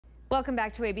Welcome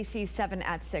back to ABC 7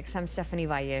 at 6. I'm Stephanie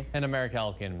Valle. And America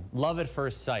Elkin. Love at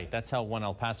first sight. That's how one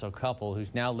El Paso couple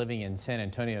who's now living in San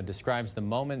Antonio describes the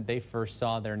moment they first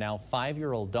saw their now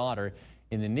 5-year-old daughter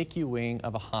in the NICU wing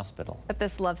of a hospital. But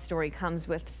this love story comes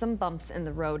with some bumps in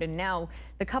the road, and now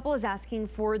the couple is asking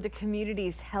for the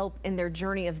community's help in their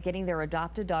journey of getting their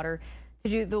adopted daughter to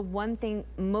do the one thing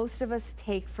most of us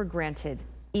take for granted: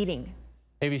 eating.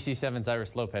 ABC 7's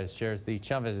Iris Lopez shares the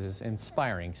Chavez's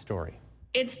inspiring story.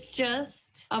 It's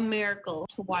just a miracle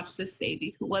to watch this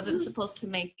baby who wasn't supposed to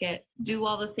make it do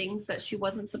all the things that she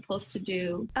wasn't supposed to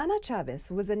do. Ana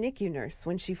Chavez was a NICU nurse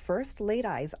when she first laid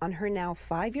eyes on her now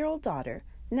 5-year-old daughter,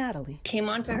 Natalie. Came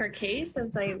onto her case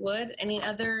as I would any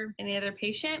other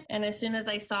patient, and as soon as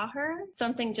I saw her,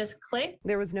 something just clicked.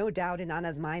 There was no doubt in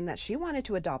Ana's mind that she wanted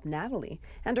to adopt Natalie,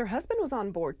 and her husband was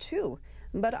on board too.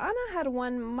 But Ana had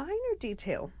one minor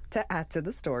detail to add to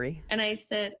the story. And I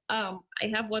said, I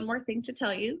have one more thing to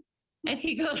tell you. And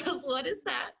he goes, what is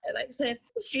that? And I said,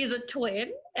 she's a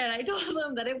twin. And I told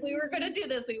him that if we were going to do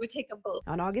this, we would take them both.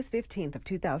 On August 15th of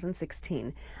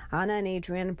 2016, Ana and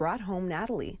Adrian brought home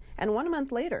Natalie. And 1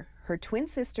 month later, her twin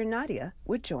sister Nadia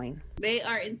would join. They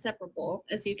are inseparable,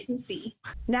 as you can see.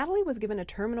 Natalie was given a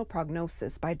terminal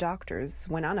prognosis by doctors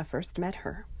when Ana first met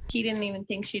her. He didn't even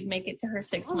think she'd make it to her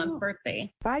 6-month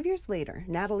birthday. 5 years later,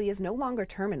 Natalie is no longer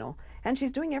terminal, and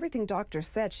she's doing everything doctors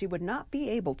said she would not be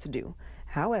able to do.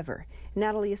 However,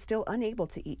 Natalie is still unable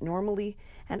to eat normally,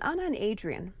 and Ana and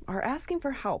Adrian are asking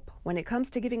for help when it comes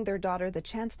to giving their daughter the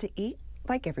chance to eat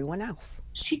like everyone else.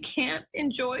 She can't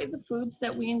enjoy the foods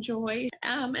that we enjoy,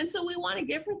 and so we want to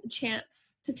give her the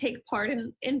chance to take part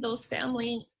in those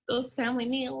family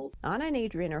meals. Ana and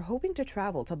Adrian are hoping to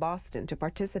travel to Boston to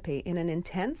participate in an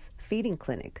intense feeding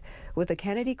clinic with the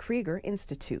Kennedy Krieger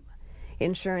Institute.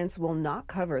 Insurance will not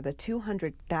cover the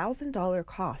 $200,000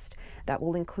 cost that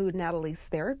will include Natalie's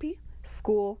therapy,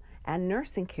 school, and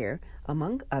nursing care,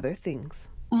 among other things.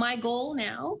 My goal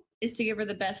now is to give her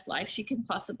the best life she can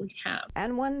possibly have.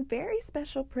 And one very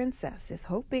special princess is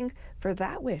hoping for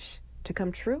that wish to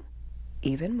come true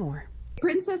even more.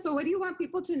 Princess, so what do you want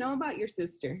people to know about your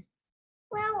sister?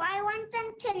 Well, I want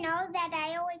them to know that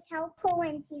I always help her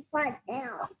when she falls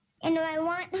down. And I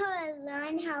want her to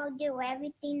learn how to do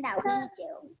everything that we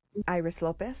do. Iris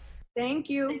Lopez. Thank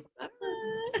you.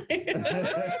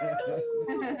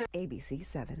 ABC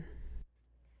 7.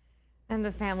 And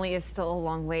the family is still a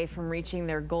long way from reaching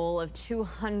their goal of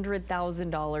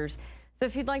 $200,000. So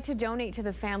if you'd like to donate to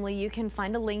the family, you can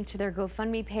find a link to their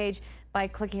GoFundMe page by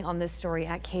clicking on this story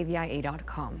at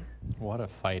kvia.com. What a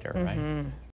fighter, right?